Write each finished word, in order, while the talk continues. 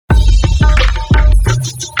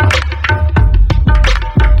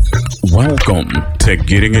Welcome to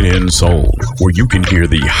Getting It In Soul, where you can hear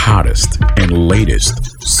the hottest and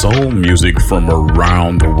latest soul music from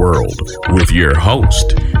around the world with your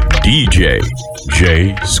host, DJ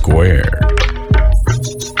J Square.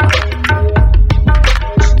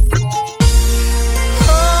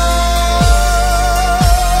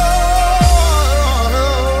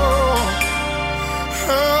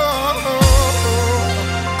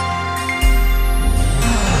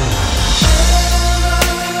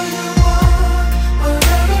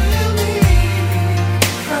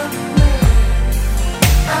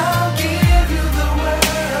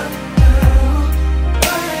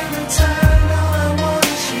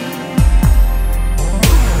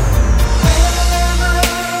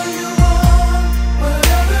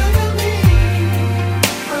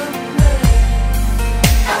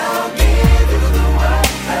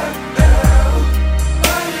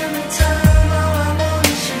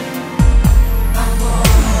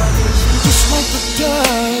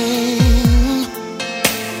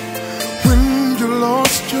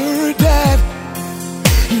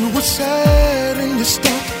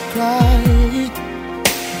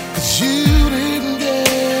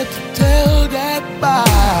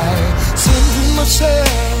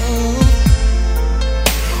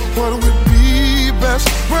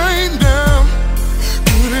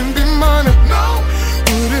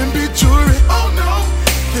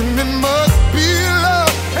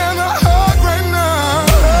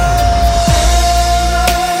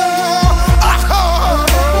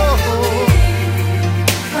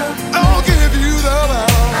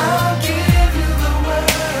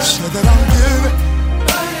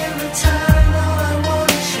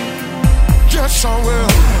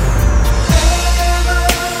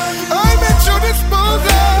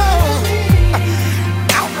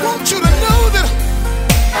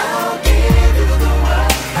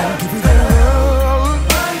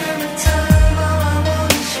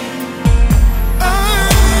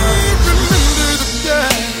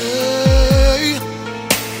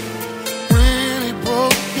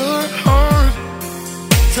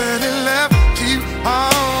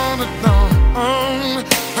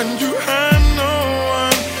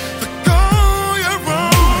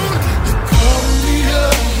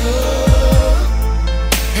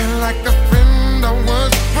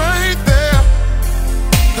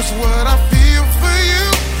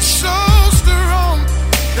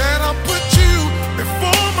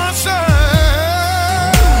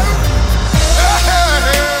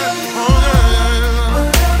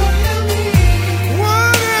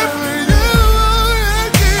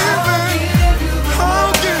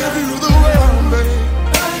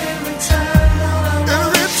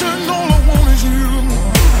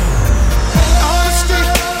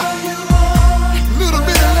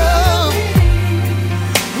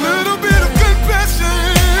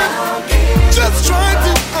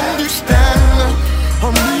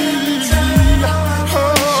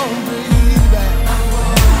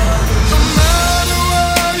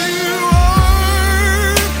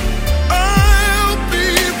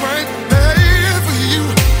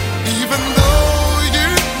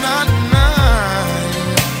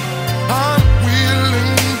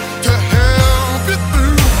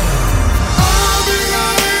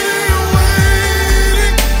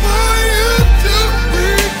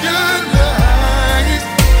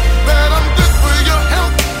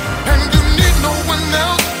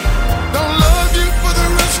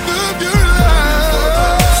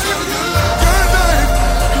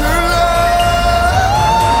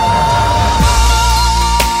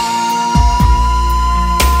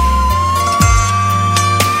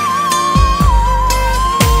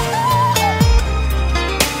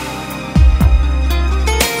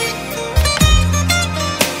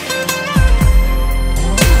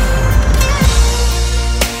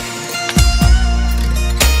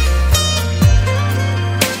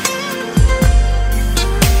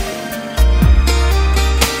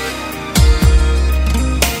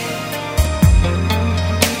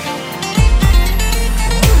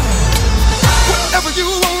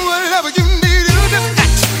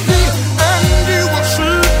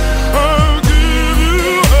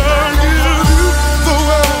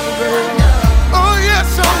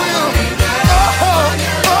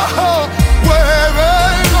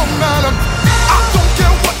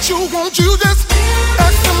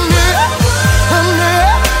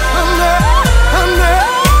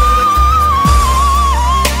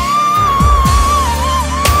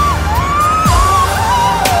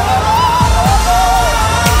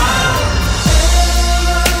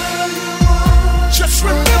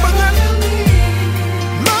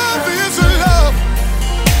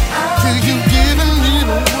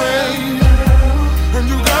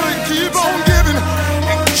 keep on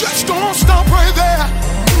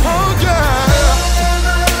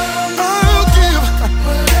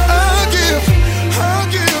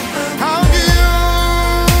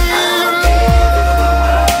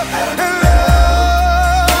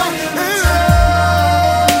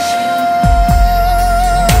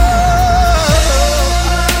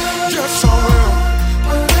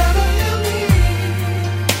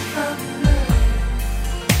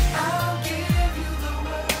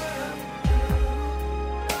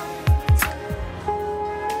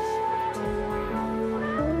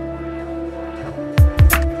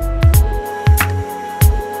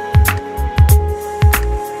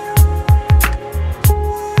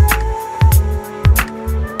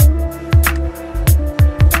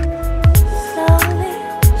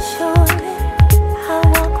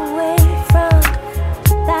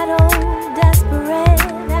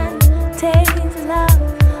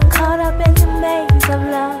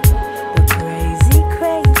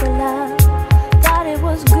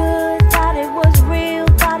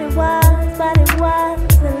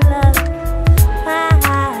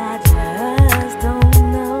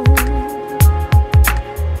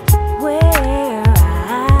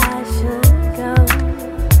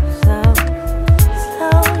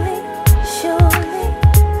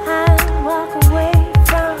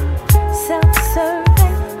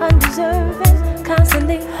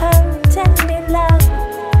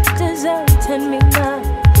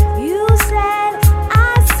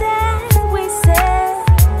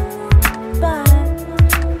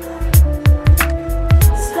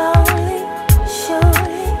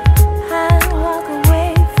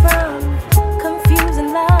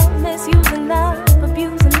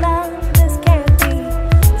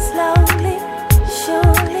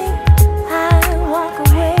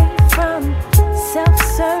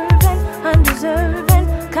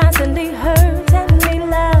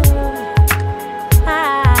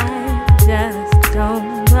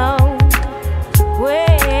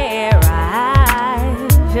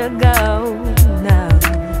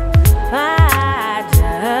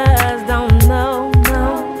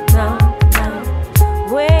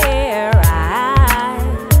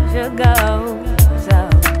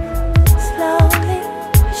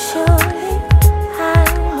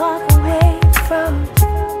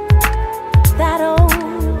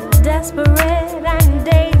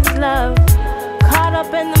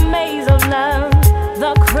up in the maze of love,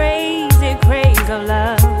 the crazy craze of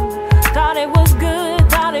love. Thought it was good,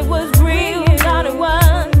 thought it was real, thought it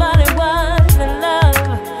was, but it wasn't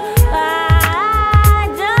love. I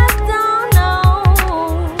just don't know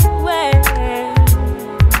where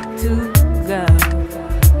to go.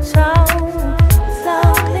 So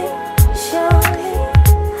slowly, surely,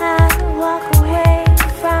 I walk away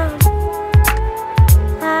from.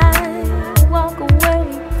 I walk away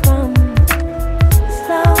from.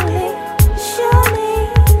 Slowly, surely,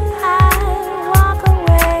 I walk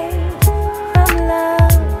away from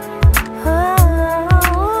love.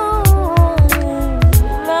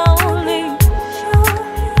 Slowly,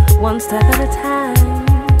 surely, one step at a time,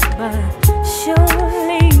 but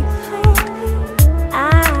surely I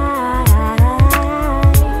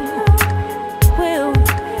will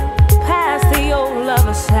pass the old love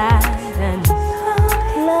aside and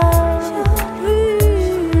love.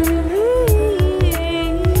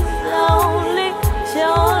 Slowly,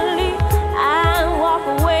 surely, I walk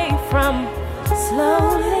away from.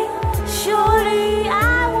 Slowly, surely, I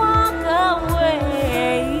walk away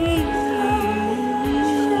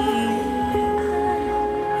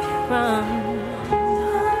from.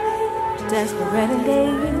 Desperate and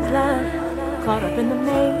dazed love, caught up in the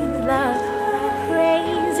maze love.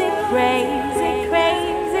 Crazy, crazy,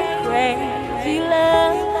 crazy, crazy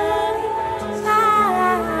love.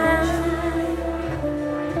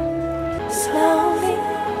 Slowly,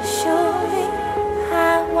 surely, I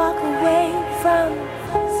walk away from.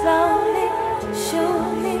 Slowly,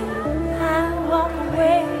 surely, I walk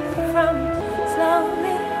away from.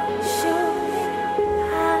 Slowly, surely,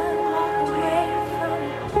 I walk away from.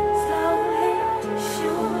 Slowly,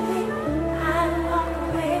 surely, I walk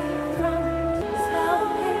away from.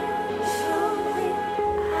 Slowly, surely,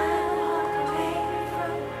 I walk away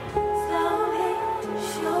from. Slowly,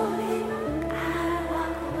 surely, I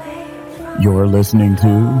walk away from. You're listening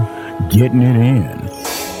to Getting It In.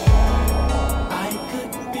 I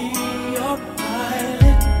could be your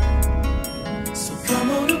pilot, so come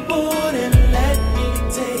on aboard and let me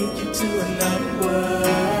take you to another world.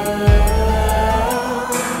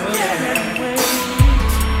 Yeah,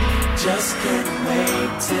 just can't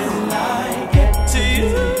wait till I get to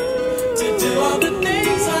you to do all the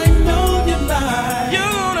things I know you like.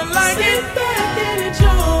 You're gonna like it. Sit back and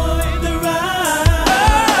enjoy the ride.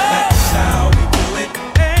 That's how we do it.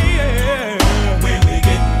 Hey, yeah. When we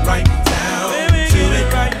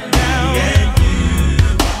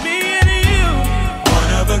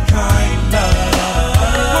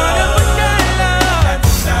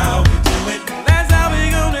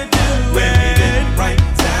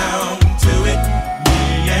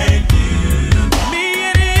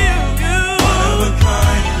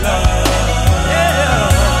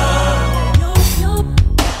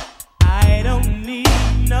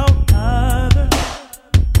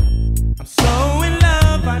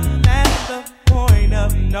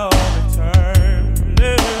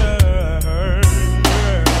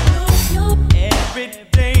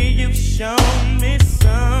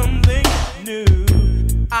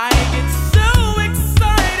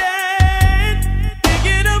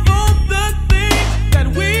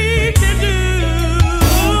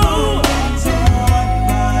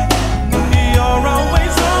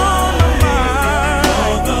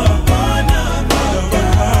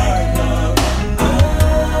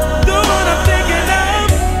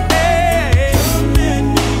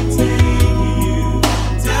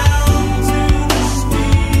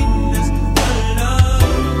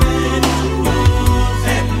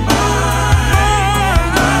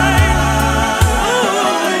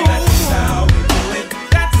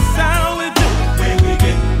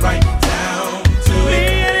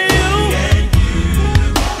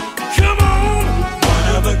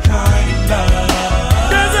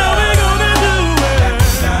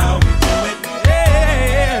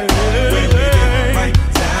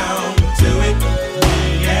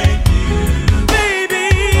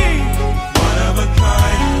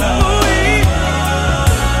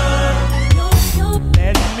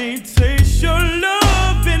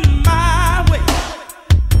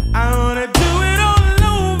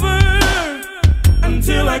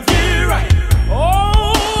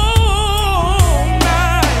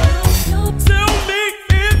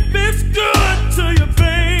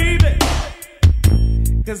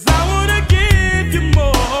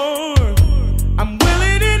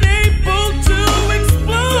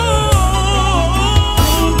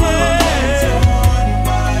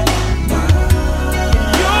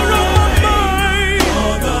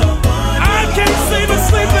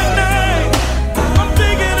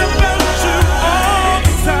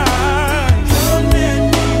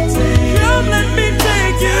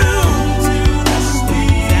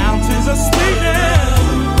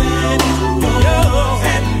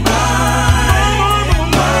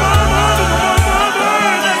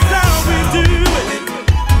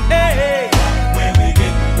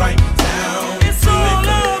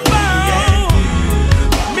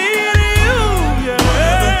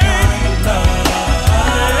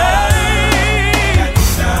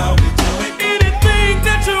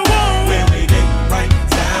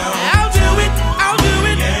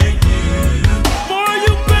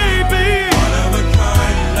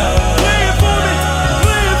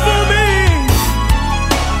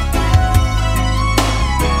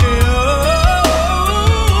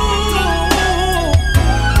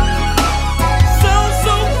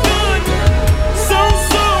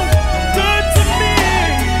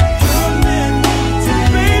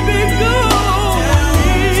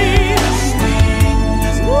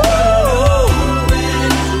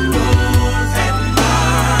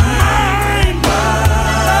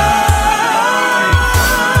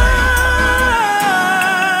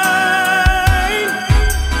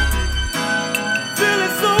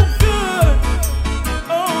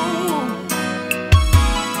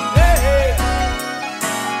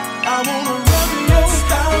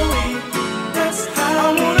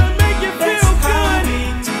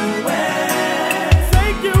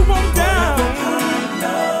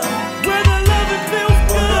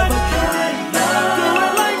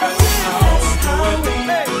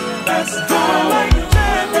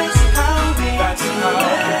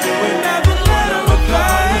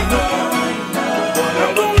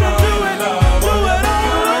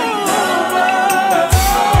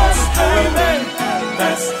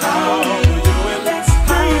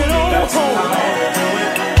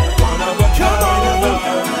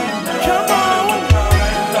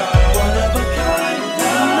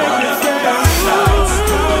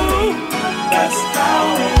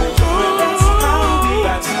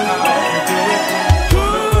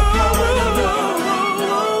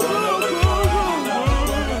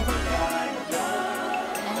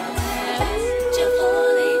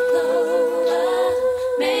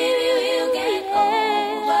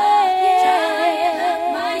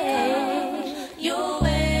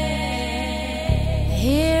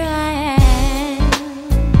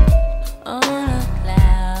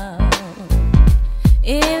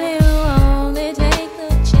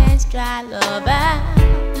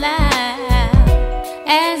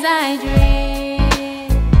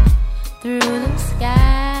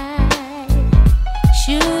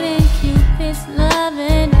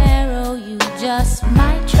just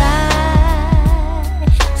might try.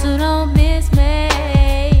 So don't miss me.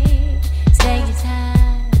 Take your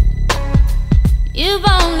time. You've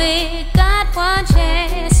only got one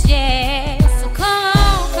chance, yeah. So come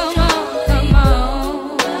on, come on, come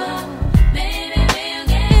on. Baby, we'll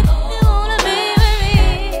get over. If you wanna be with me,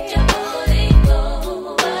 come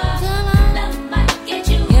on. Love might get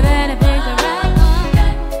you. You better pick the right one.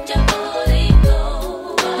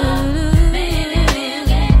 Baby, we'll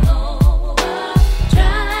get over.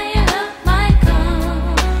 Try and love might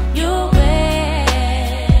come your way.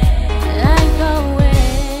 Like a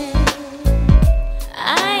wind,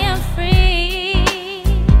 I am free,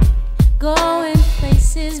 going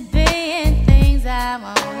places, being things I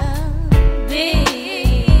wanna be.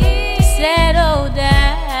 To settle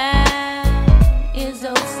down is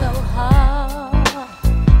oh so hard,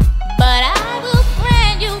 but I will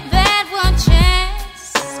grant you that one chance.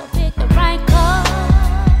 So pick the right card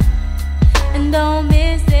and don't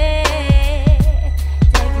miss it.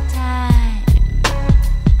 Take your time.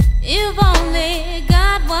 You've only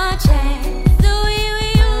got one chance. Do you?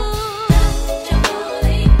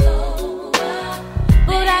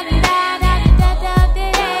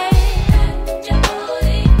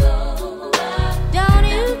 Don't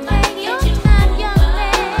you take your time, young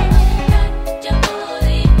man.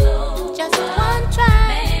 Just one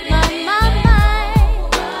try, my.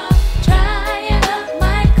 Try and love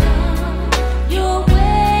might come your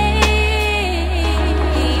way.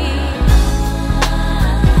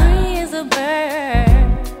 Free as a bird,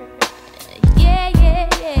 yeah, yeah,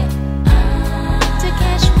 yeah. To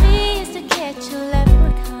catch me is to catch a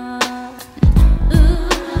leprechaun. Ooh.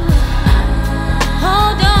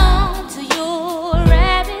 Hold on to your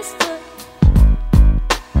rabbit's foot.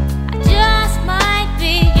 I just might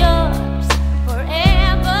be yours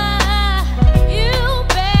forever. You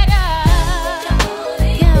better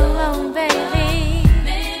get along, baby.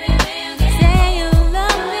 Say you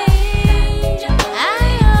love me. I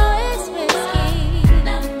know it's risky.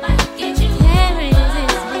 Can't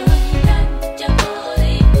resist me.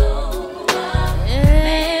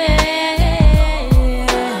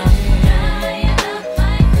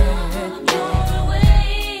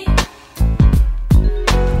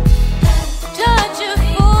 Touch your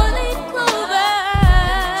four-leaf clover.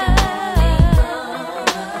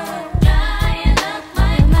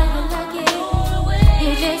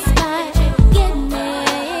 You just might get me.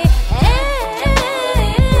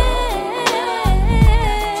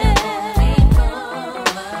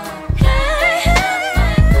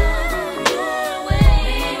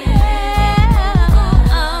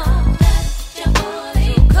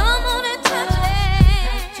 Come on and touch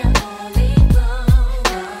it.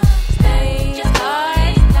 Space,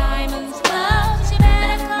 stars, diamonds, love. You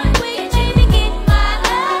better come quick, baby, get my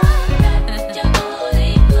love.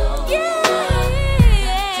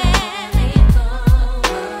 Yeah.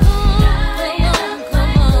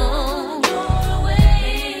 Come on.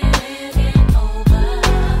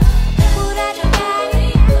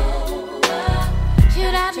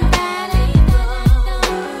 Should I be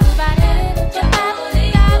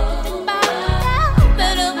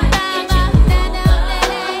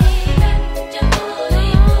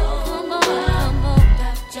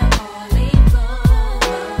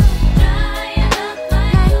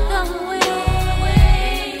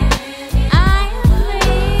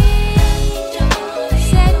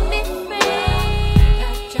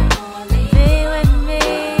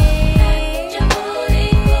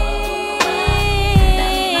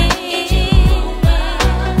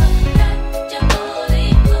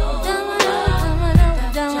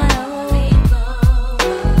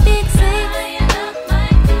Big six,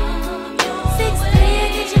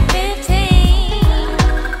 16, get you 15.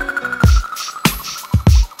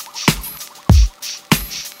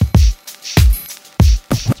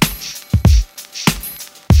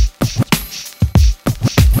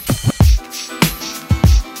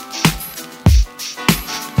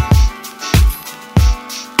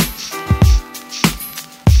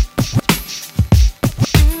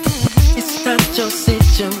 It's not your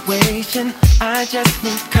situation. I just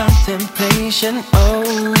need contemplation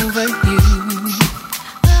over you.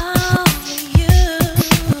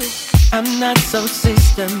 I'm not so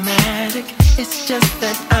systematic. It's just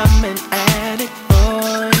that I'm an addict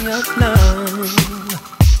for your love.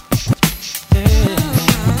 Yeah.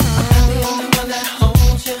 I'm the only one that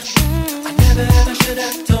holds you. I never ever should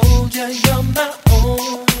have told you you're my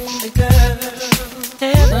only girl.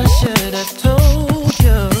 Never should have told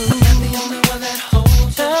you. I'm the only one that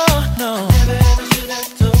holds you. No. I never ever should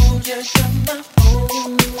have told you you're my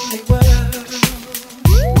only world.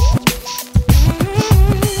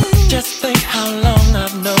 Just think how long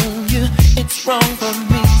I've known you. It's wrong for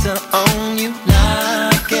me to own you.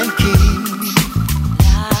 Lock and key.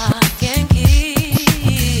 Lock and key.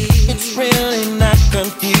 It's really not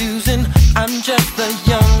confusing. I'm just a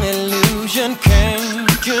young illusion.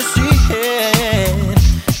 Can't you see it?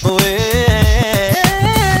 Well,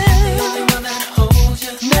 I'm the only one that holds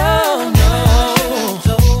you. No, no.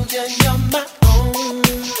 Told you you're my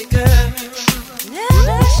only girl.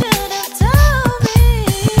 Never should have told me.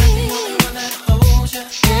 I'm the only one that holds you.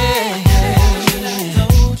 Yeah, yeah. Never should have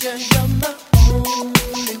told you you're my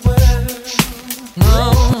only world. No,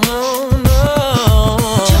 no, no.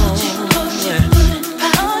 Told you,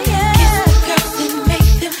 oh yeah. Kiss the girls and make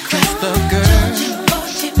them cry. Kiss the girls.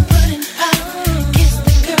 Told you, put in power. Kiss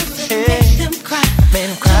the girls and make them cry. Make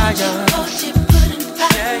them cry, y'all. Told you, put in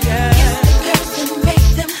power. Yeah, yeah. Kiss the girls and make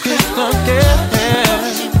them cry. Kiss the girls.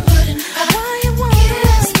 Told you, put in power. Why you want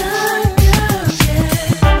kiss the girls,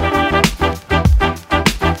 yeah.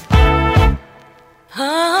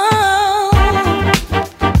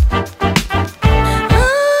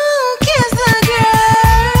 Oh, kiss the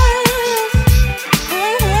girls.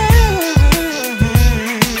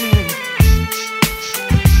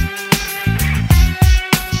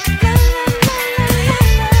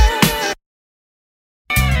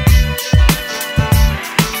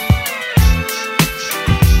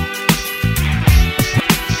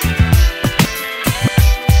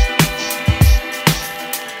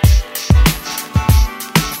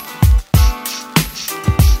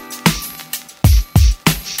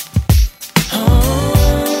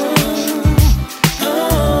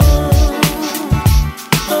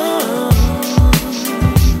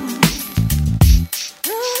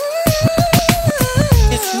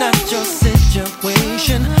 It's not your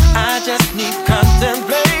situation. I just need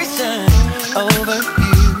contemplation over you.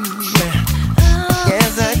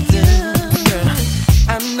 Yes, I do.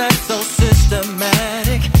 I'm not so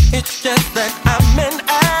systematic. It's just that I'm an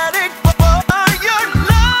addict for your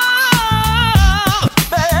love,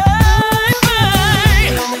 baby.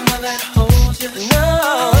 The only one that holds you. No.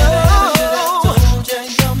 Never should have told you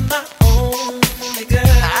you're my only girl. I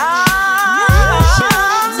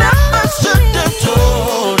never should have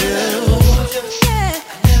told you.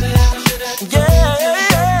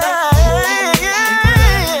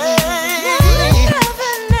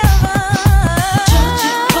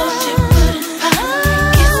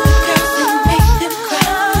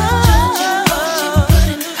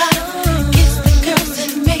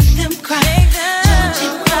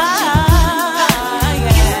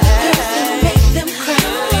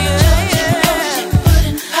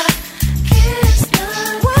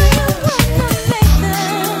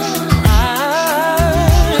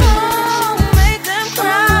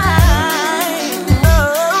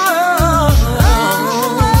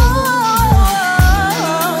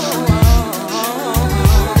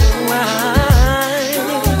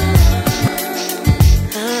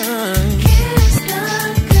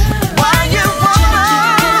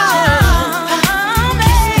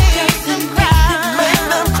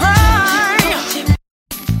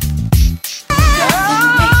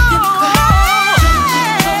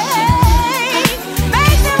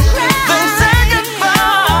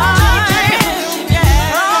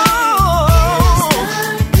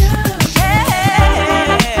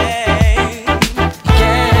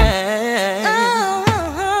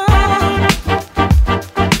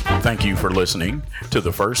 Thank you for listening to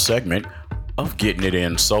the first segment of Getting It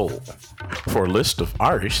In Soul. For a list of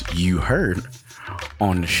artists you heard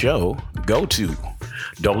on the show, go to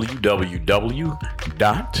www.giisoul.com.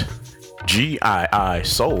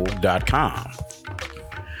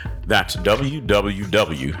 That's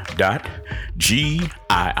www.giisoul,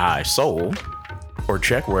 or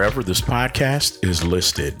check wherever this podcast is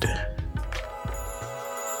listed.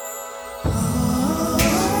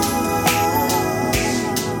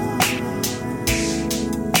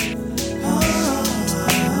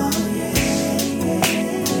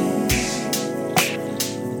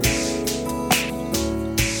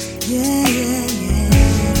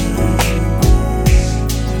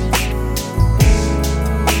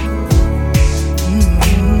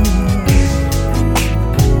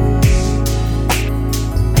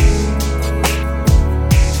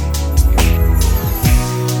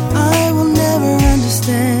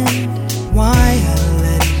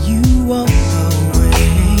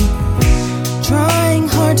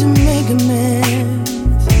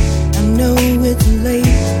 it's late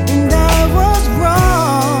and I was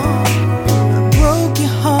wrong.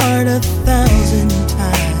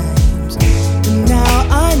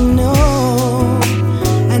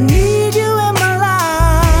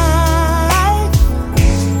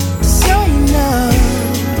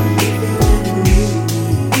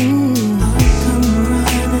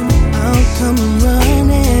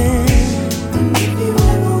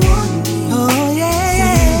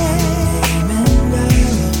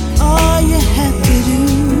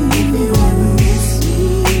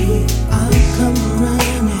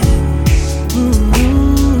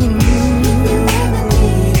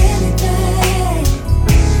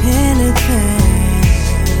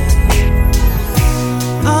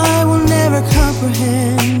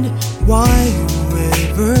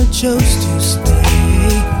 chose to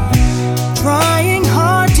stay, trying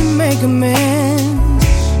hard to make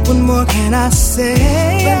amends. What more can I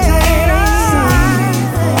say?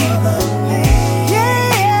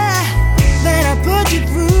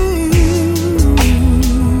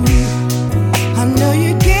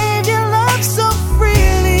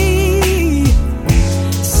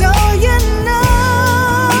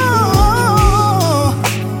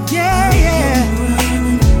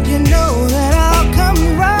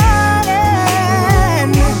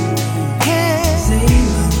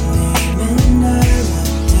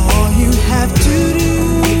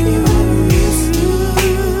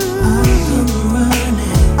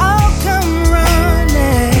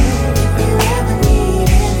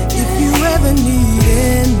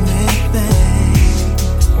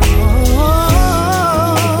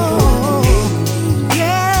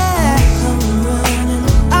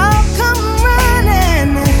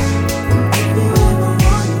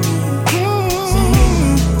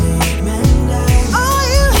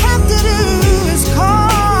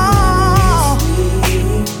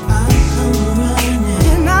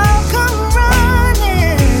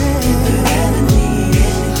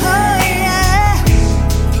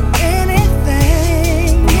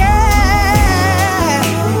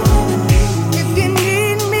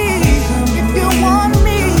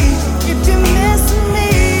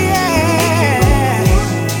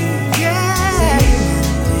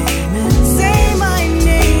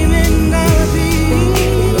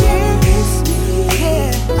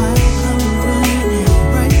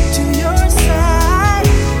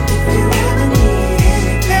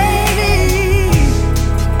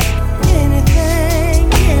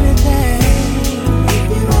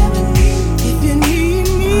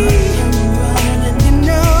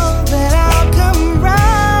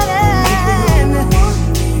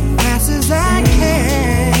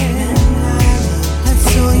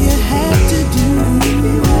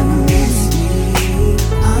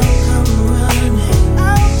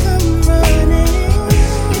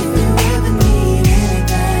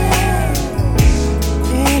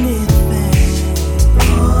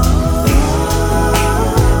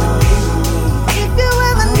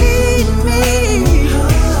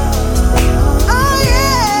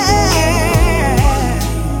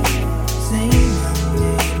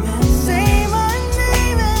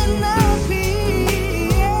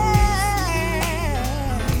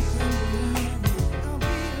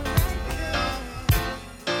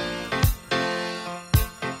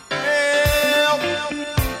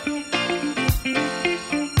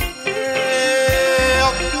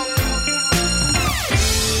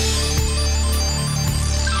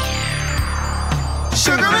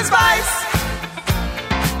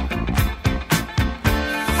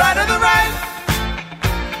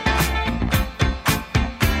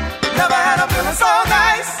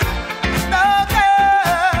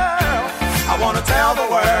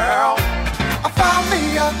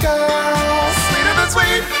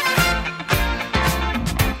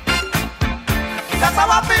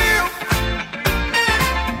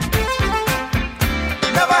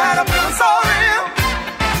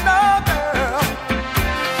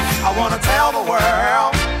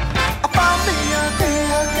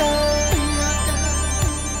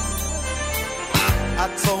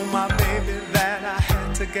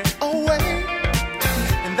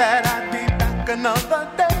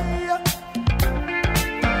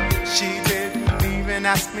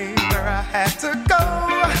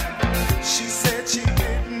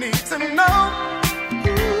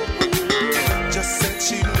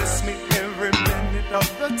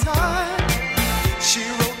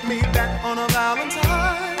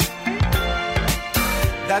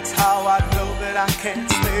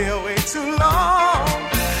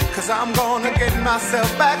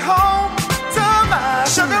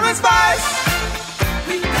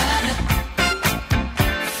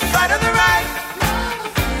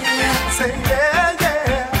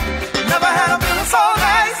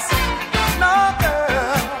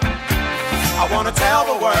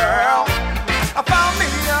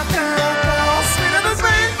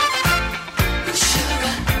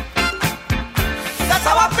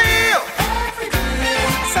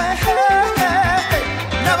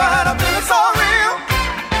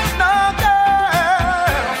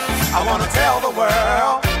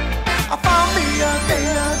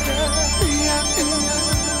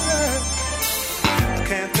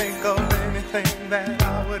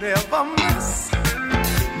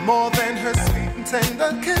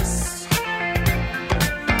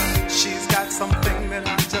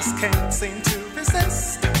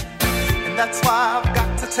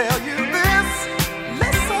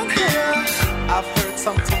 I've heard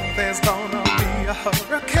some talk there's gonna be a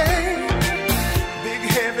hurricane.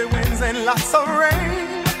 lots of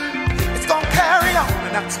rain. It's gonna carry on,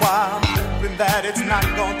 and that's why I'm hoping that it's not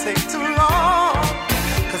gonna take too long.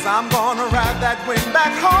 Cause I'm gonna ride that wind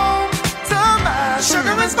back home to my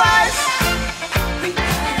sugar and spice.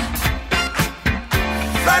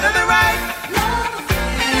 Right to the right.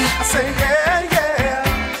 I say yeah, yeah.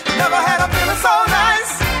 Never had a feeling so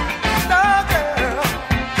nice. No girl.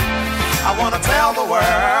 I wanna tell the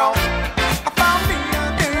world I found me a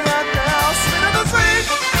girl, sweeter than sweet.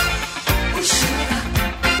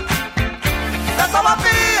 That's how I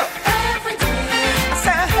feel every day. I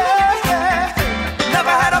said hey, hey.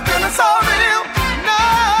 Never had a feeling so real. No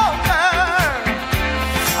girl.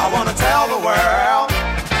 I wanna tell the world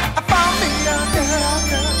I found me a girl.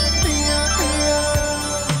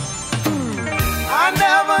 I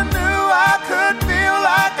never knew I could feel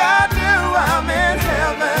like I do. I'm in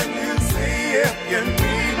heaven, you see. If you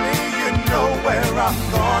need me, you know where I'm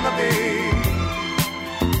gonna be.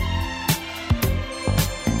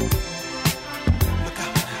 Look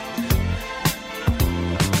out now.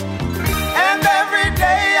 And every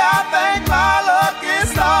day I thank my lucky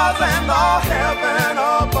stars and the heaven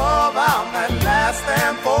above. I'm at last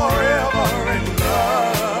and forever in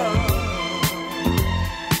love.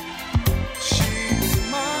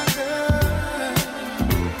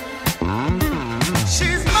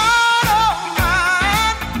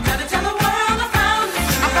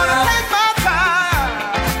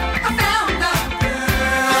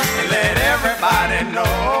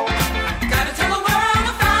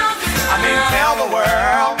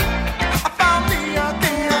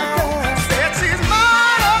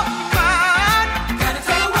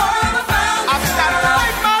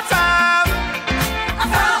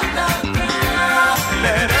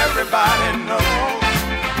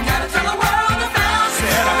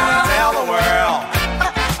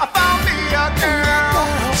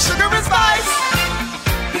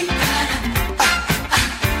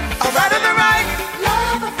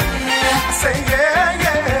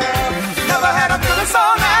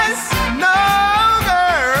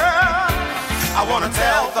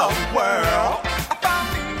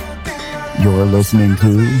 You're listening to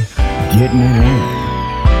Getting It In.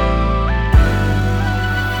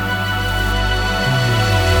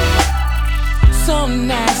 So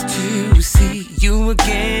nice to see you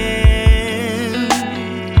again.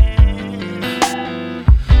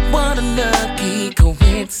 What a lucky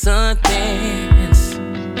coincidence.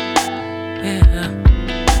 Yeah.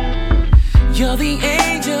 You're the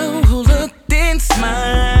angel who looked and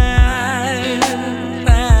smiled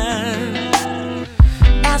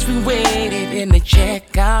as we waited in the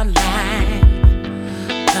checkout line.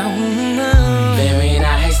 Oh, no. Very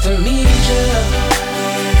nice to meet you.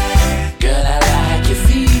 Girl, I like your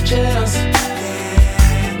features.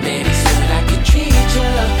 Maybe soon I could treat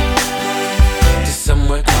you to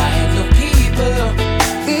somewhere quiet, no people.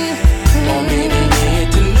 Or maybe get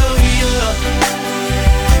to know you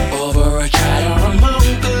over a try or a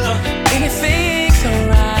mocha. Anything's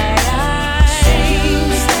alright. So you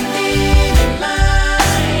standing in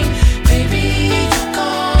line, baby, you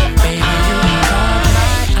caught my eye.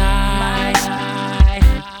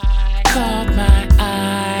 Caught my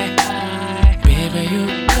eye. Baby, you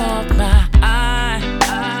caught my eye.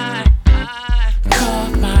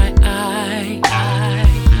 Caught my eye.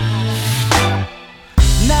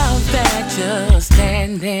 Now that you're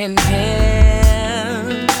standing here,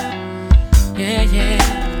 yeah, yeah,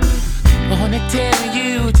 wanna tell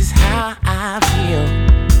you just how I feel.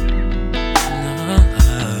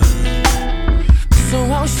 So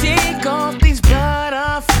I'll shake off these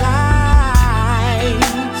butterflies.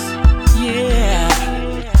 Yeah,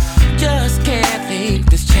 just can't leave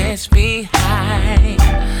this chance behind.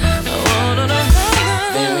 Oh, no, no, no, no.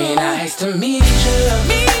 Very nice to meet you.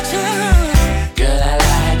 Girl, I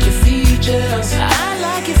like your features. I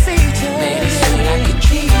like your features. Maybe soon I could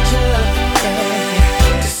treat you,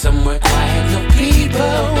 yeah, to somewhere quiet, no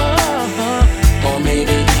people. Or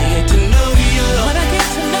maybe get to know you. When I get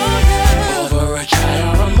to know you over a try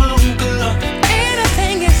or a mocha.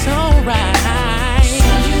 Anything is alright. So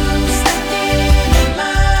you standing in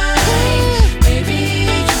line, baby,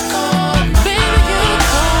 you caught my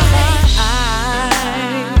eye.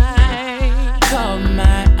 Caught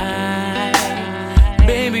my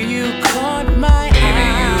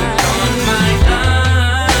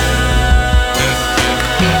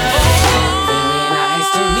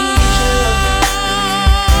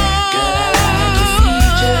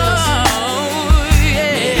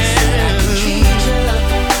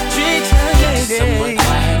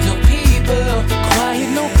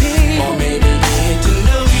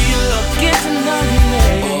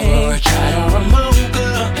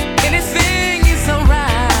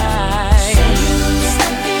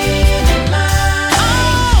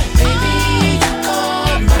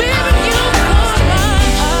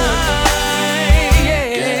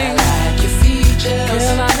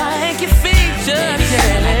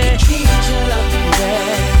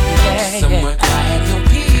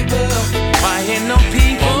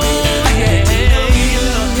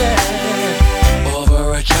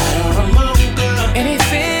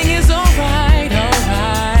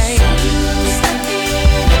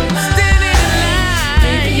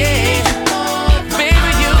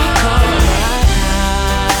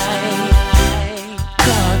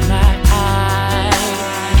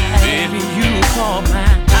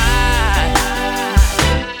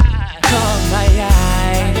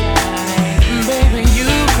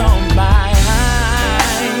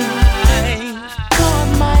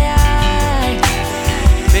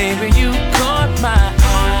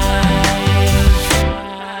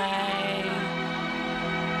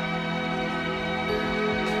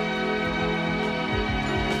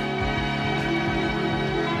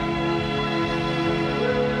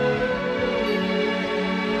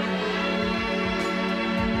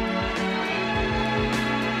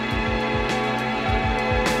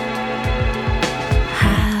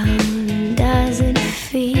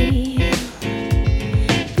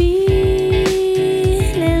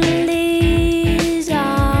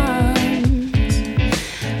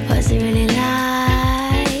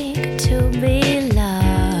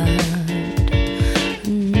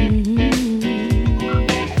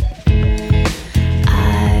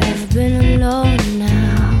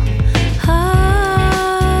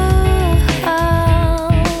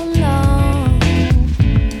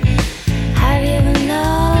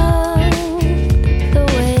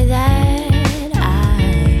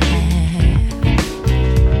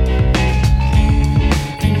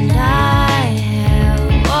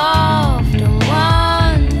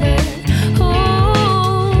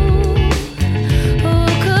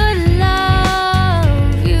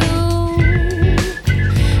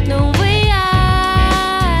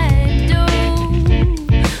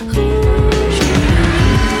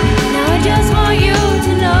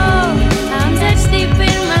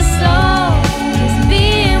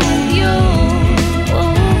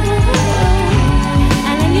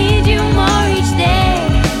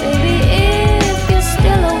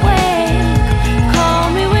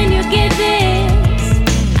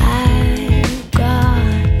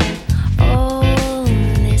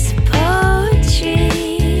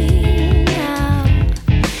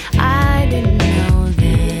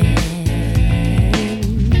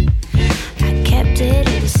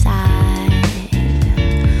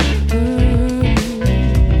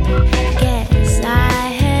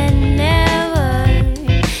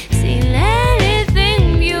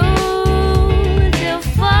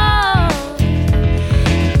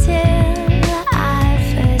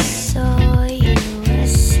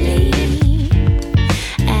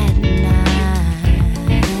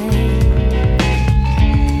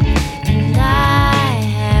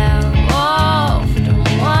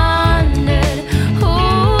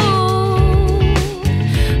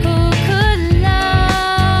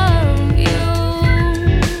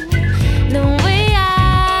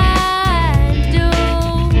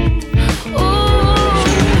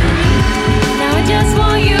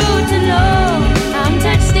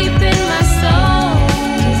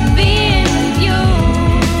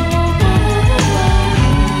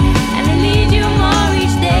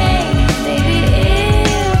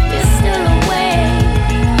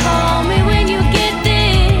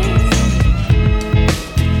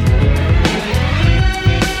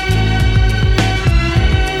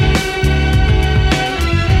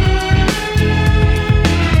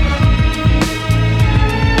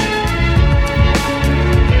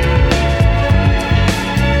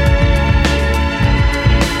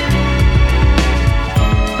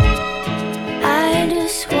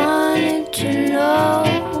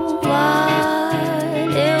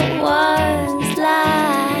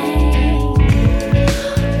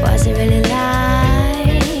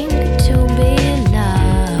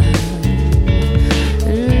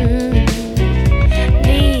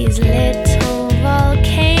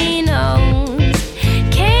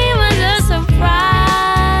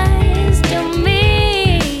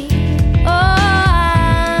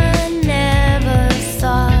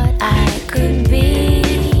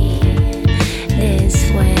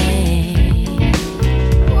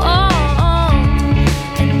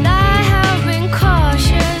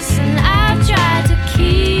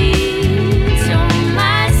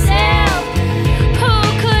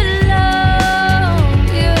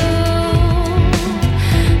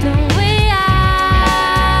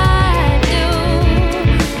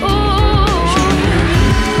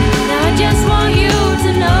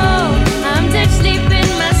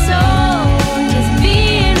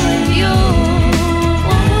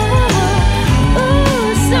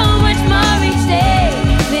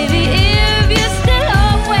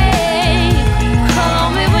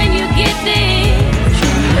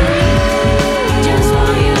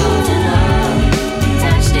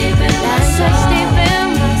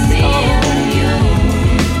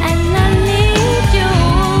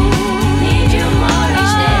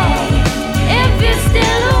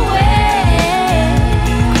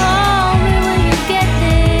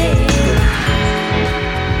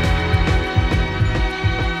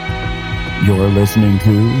You're listening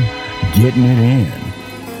to Getting It In.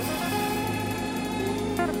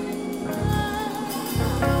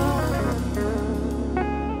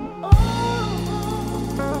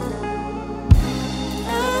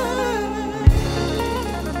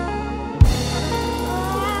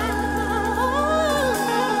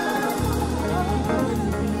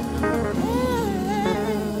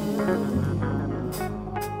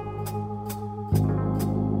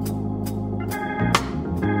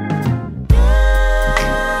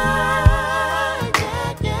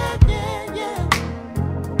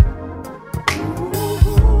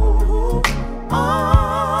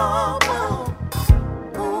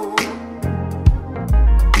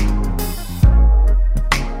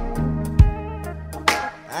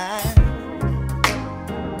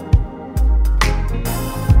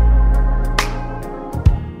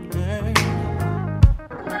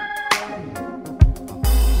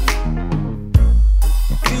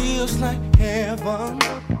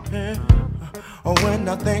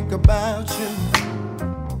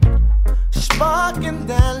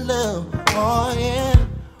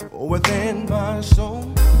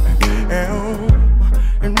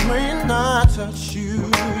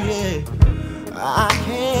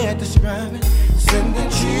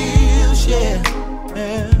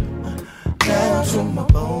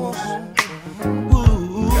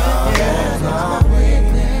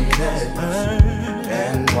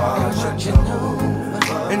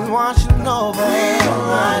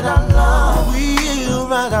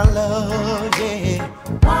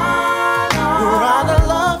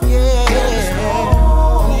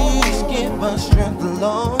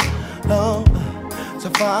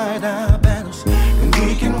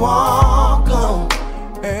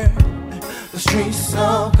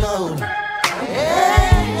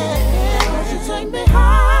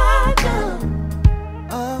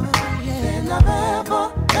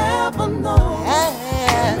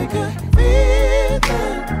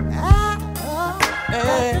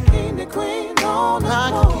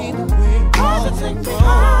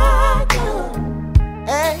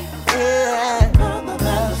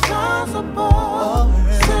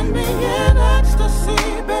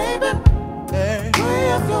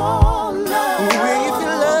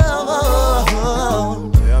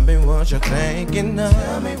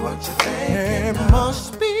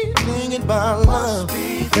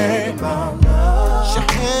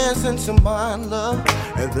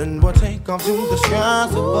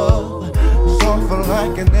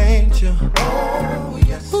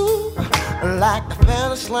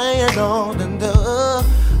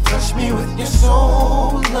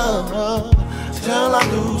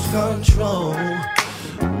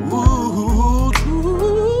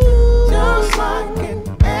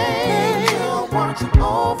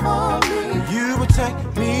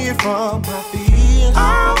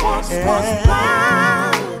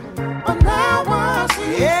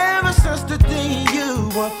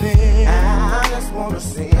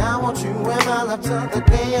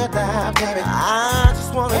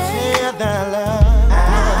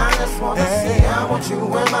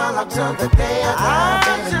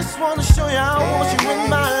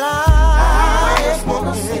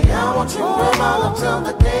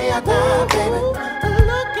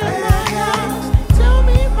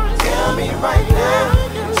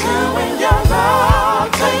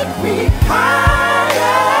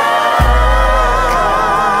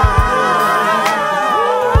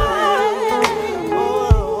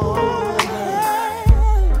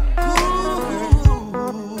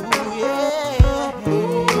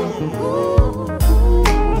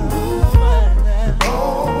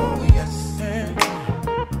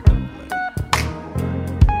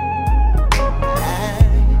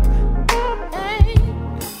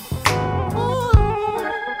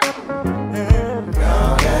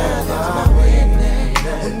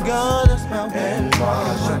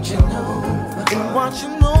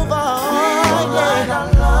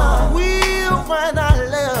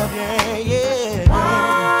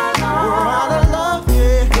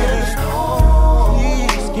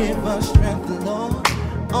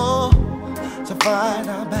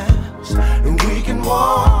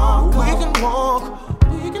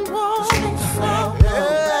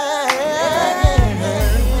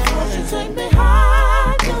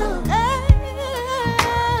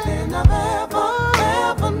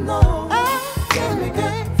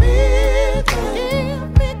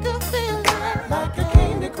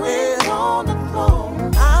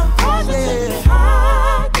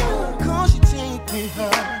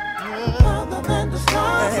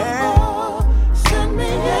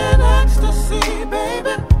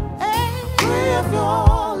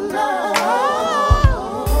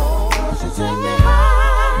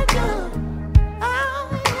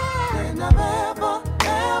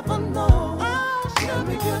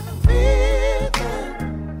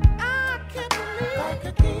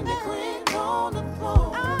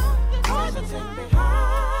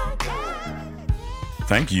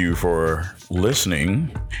 Thank you for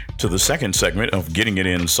listening to the second segment of Getting It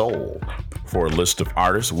In Soul. For a list of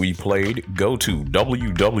artists we played, go to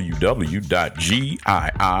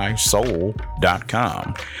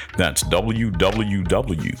www.giisoul.com. That's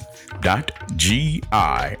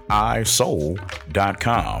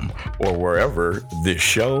www.giisoul.com or wherever this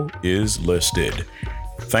show is listed.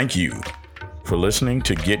 Thank you for listening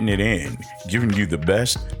to Getting It In, giving you the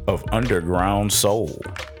best of underground soul.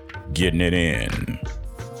 Getting it in.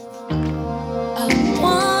 I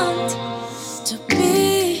want to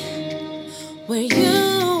be where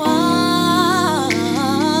you are.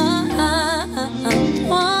 I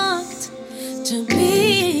want to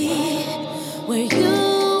be where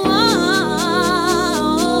you are.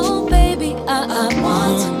 Oh, baby, I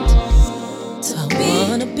want to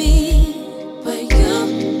be where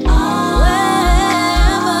you are.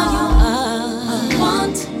 Wherever you are, I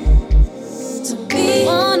want to be.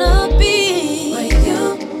 Wanna be where you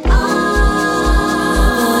are.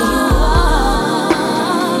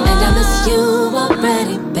 And I miss you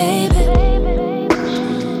already, baby.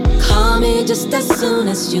 Call me just as soon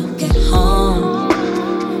as you get home.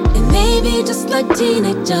 And maybe just like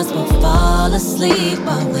teenagers, we'll fall asleep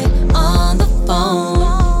while we're on the phone.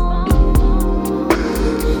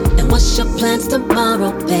 And what's your plans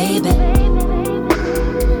tomorrow, baby?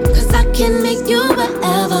 'Cause I can meet you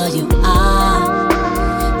wherever you are.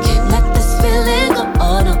 Can't let this feeling go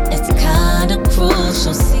on, no, it's kinda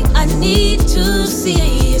crucial. See, I need to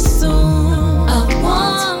see you soon. I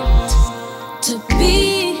want to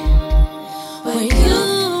be where you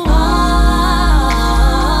are.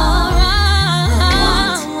 I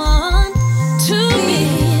want to be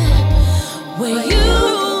where you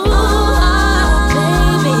are,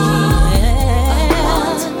 baby. I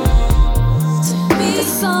want to be.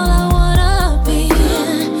 That's all I wanna be.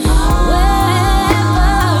 Wherever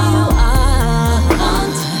you are,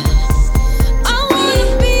 I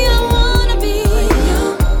wanna be where you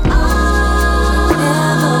are.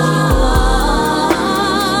 Wherever you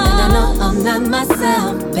are. And I know I'm not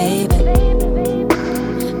myself, baby.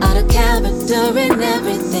 Out of character in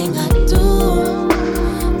everything I do.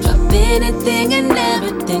 Drop anything and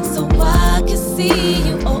everything so I can see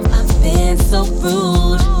you. Oh, I've been so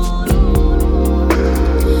rude.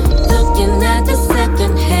 Looking at the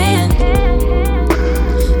second hand.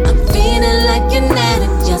 I'm feeling like an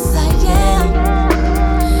addict, yes I am.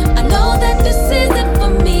 I know that this isn't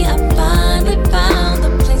for me. I finally found the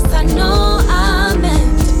place I know I'm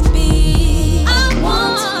meant to be. I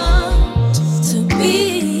want to be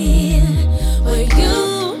where you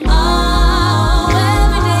are.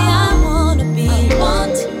 Every day I wanna be. I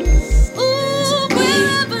want,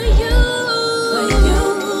 wherever you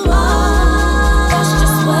are. That's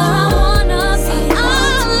just where I wanna be. I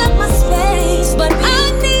like my space, but I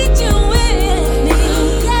need you with me.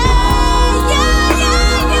 Yeah, yeah,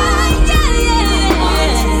 yeah, yeah, yeah,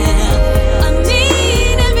 yeah. I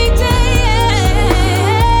need every day.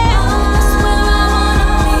 That's where I wanna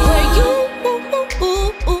be. Where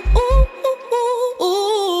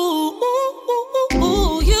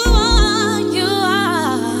you are, you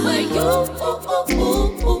are. Where you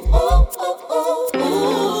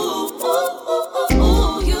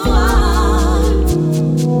you are.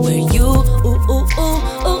 Where you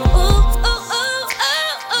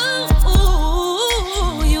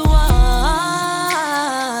you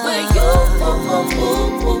are. Where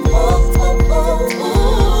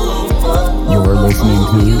You're listening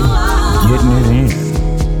to you are. Getting It In.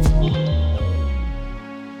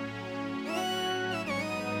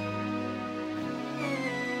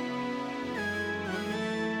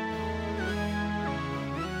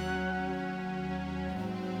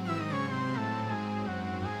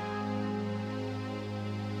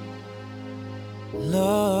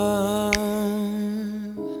 Love,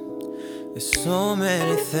 there's so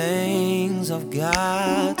many things I've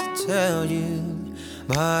got to tell you,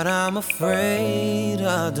 but I'm afraid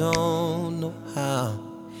I don't know how.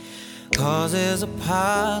 'Cause there's a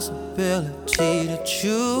possibility that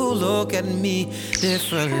you look at me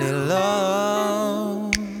differently,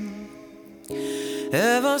 love.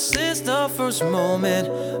 Ever since the first moment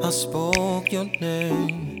I spoke your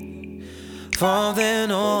name, from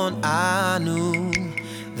then on I knew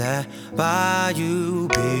that by you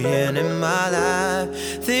being in my life,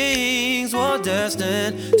 things were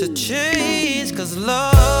destined to change. 'Cause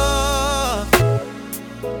love,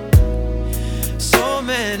 so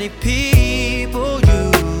many people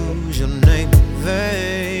use your name in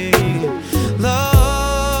vain.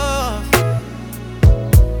 Love,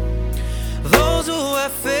 those who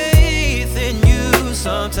have faith in you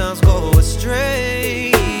sometimes go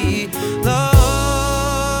astray.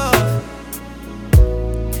 Love,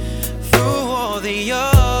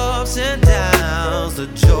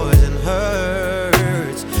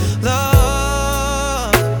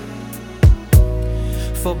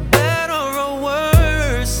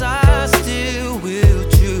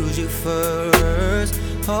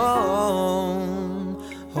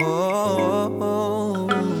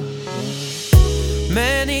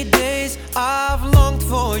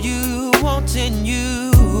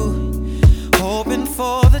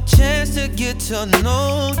 the chance to get to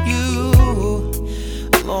know you.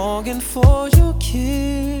 Longing for your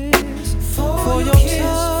kiss, for your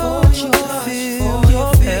touch, your feel,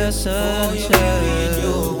 your presence.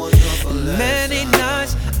 Many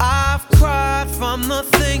nights I've cried from the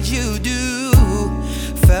things you do.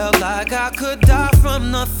 Felt like I could die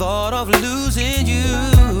from the thought of losing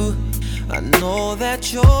you. I know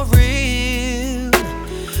that you're real,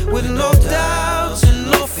 with no doubts and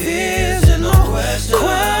no fears and no questions.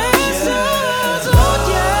 Oh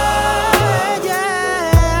yeah,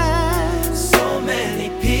 yeah. So many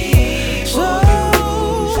people,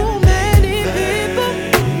 so many people.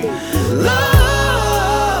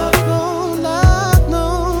 Love, no.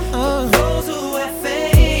 Those who have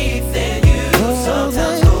faith in you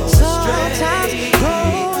sometimes go astray.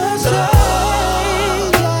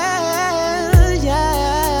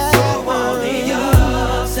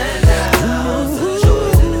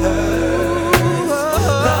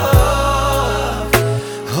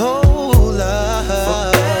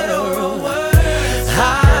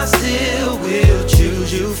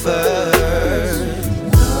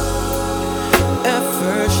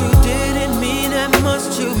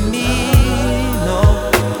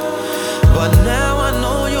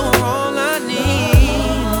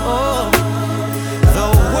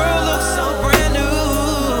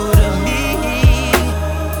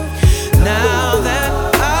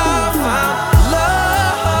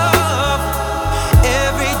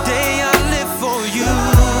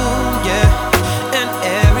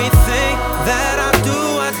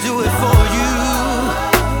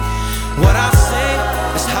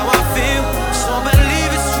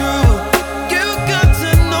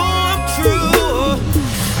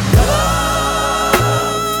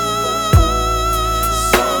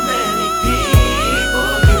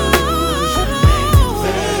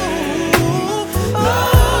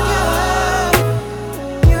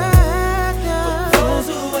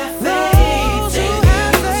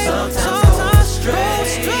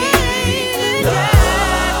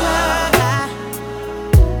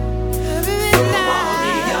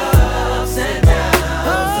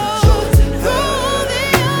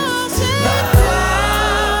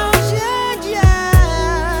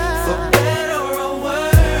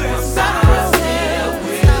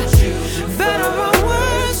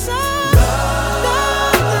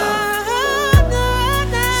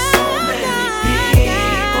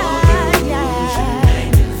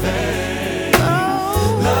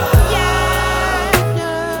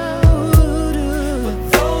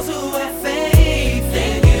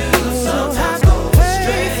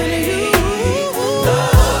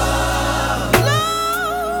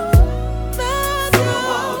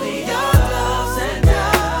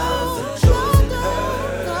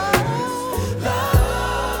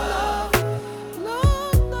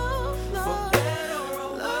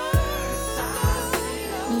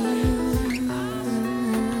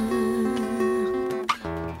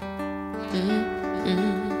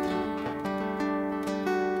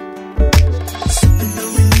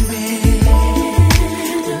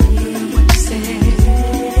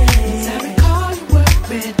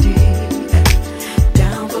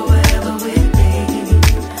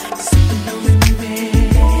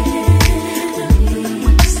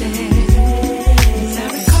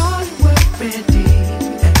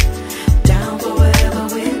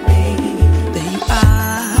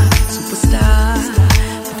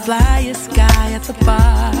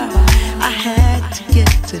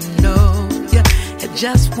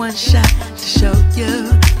 Just one shot to show you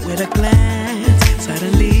with a glance.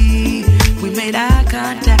 Suddenly, we made eye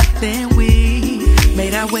contact, then we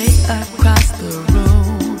made our way across the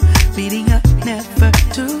room, meeting up never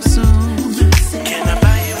too soon. Can I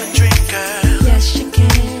buy you a drink, girl? Yes, you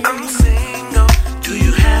can. I'm single. Do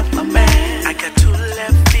you have a man? I got 2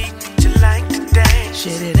 left feet. Would you like to dance?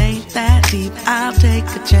 Shit, it ain't that deep. I'll take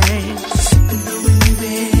a chance. Sipping on the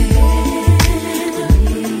bed.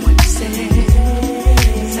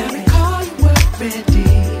 Ready,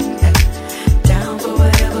 down for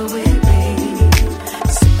whatever with me.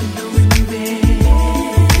 Sipping on the bed.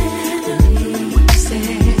 What you say?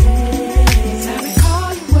 I recall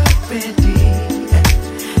you were ready,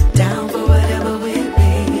 down for whatever with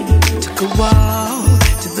me. Took a walk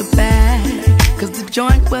to the back, 'cause the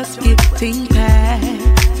joint was getting packed.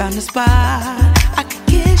 Found a spot I could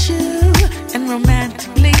kiss you and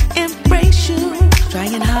romantically embrace you.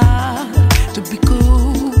 Trying hard to be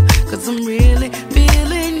cool, 'cause I'm really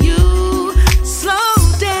feeling you. Slow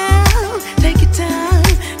down, take your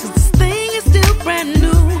time, 'cause this thing is still brand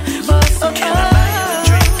new. Can I buy you a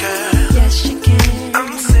drink, girl? Yes, you can.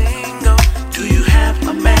 I'm single. Do you have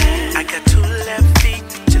a man? I got 2 left feet.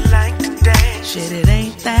 Would you like to dance? Shit, it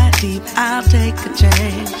ain't that deep, I'll take a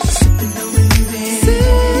chance. Sipping on when you're ready.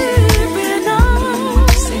 Sipping on.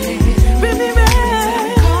 Bring me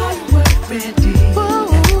ready. Call you work ready. Whoa.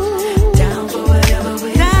 Down for whatever we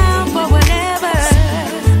down for whatever.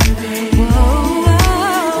 Whoa.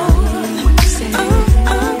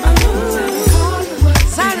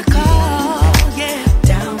 Sorry, call, yeah.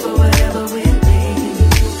 Down for whatever we need.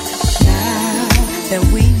 Now that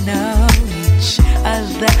we know each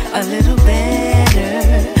other a little better,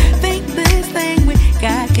 think this thing we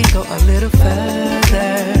got can go a little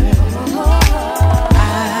further.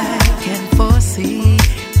 I can foresee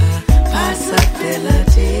a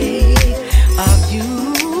possibility of you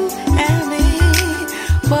and me.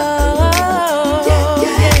 Whoa,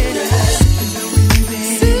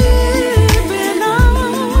 sipping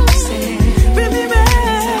on, bring me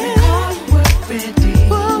ready.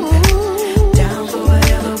 Whoa, down for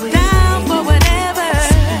whatever we down for whatever.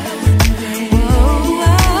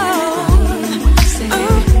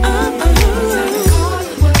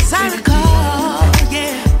 Sorry, call,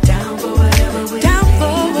 yeah. Down for whatever we down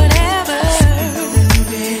for whatever.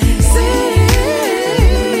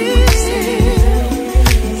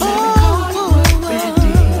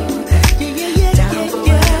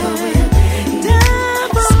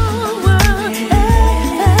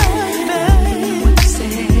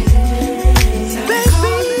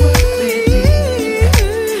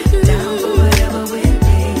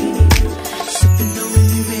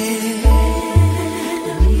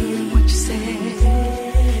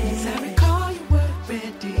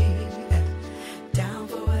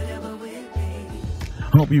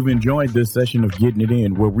 Hope you've enjoyed this session of Getting It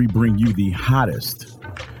In, where we bring you the hottest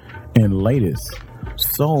and latest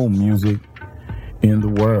soul music in the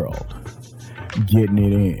world. Getting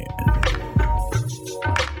it in.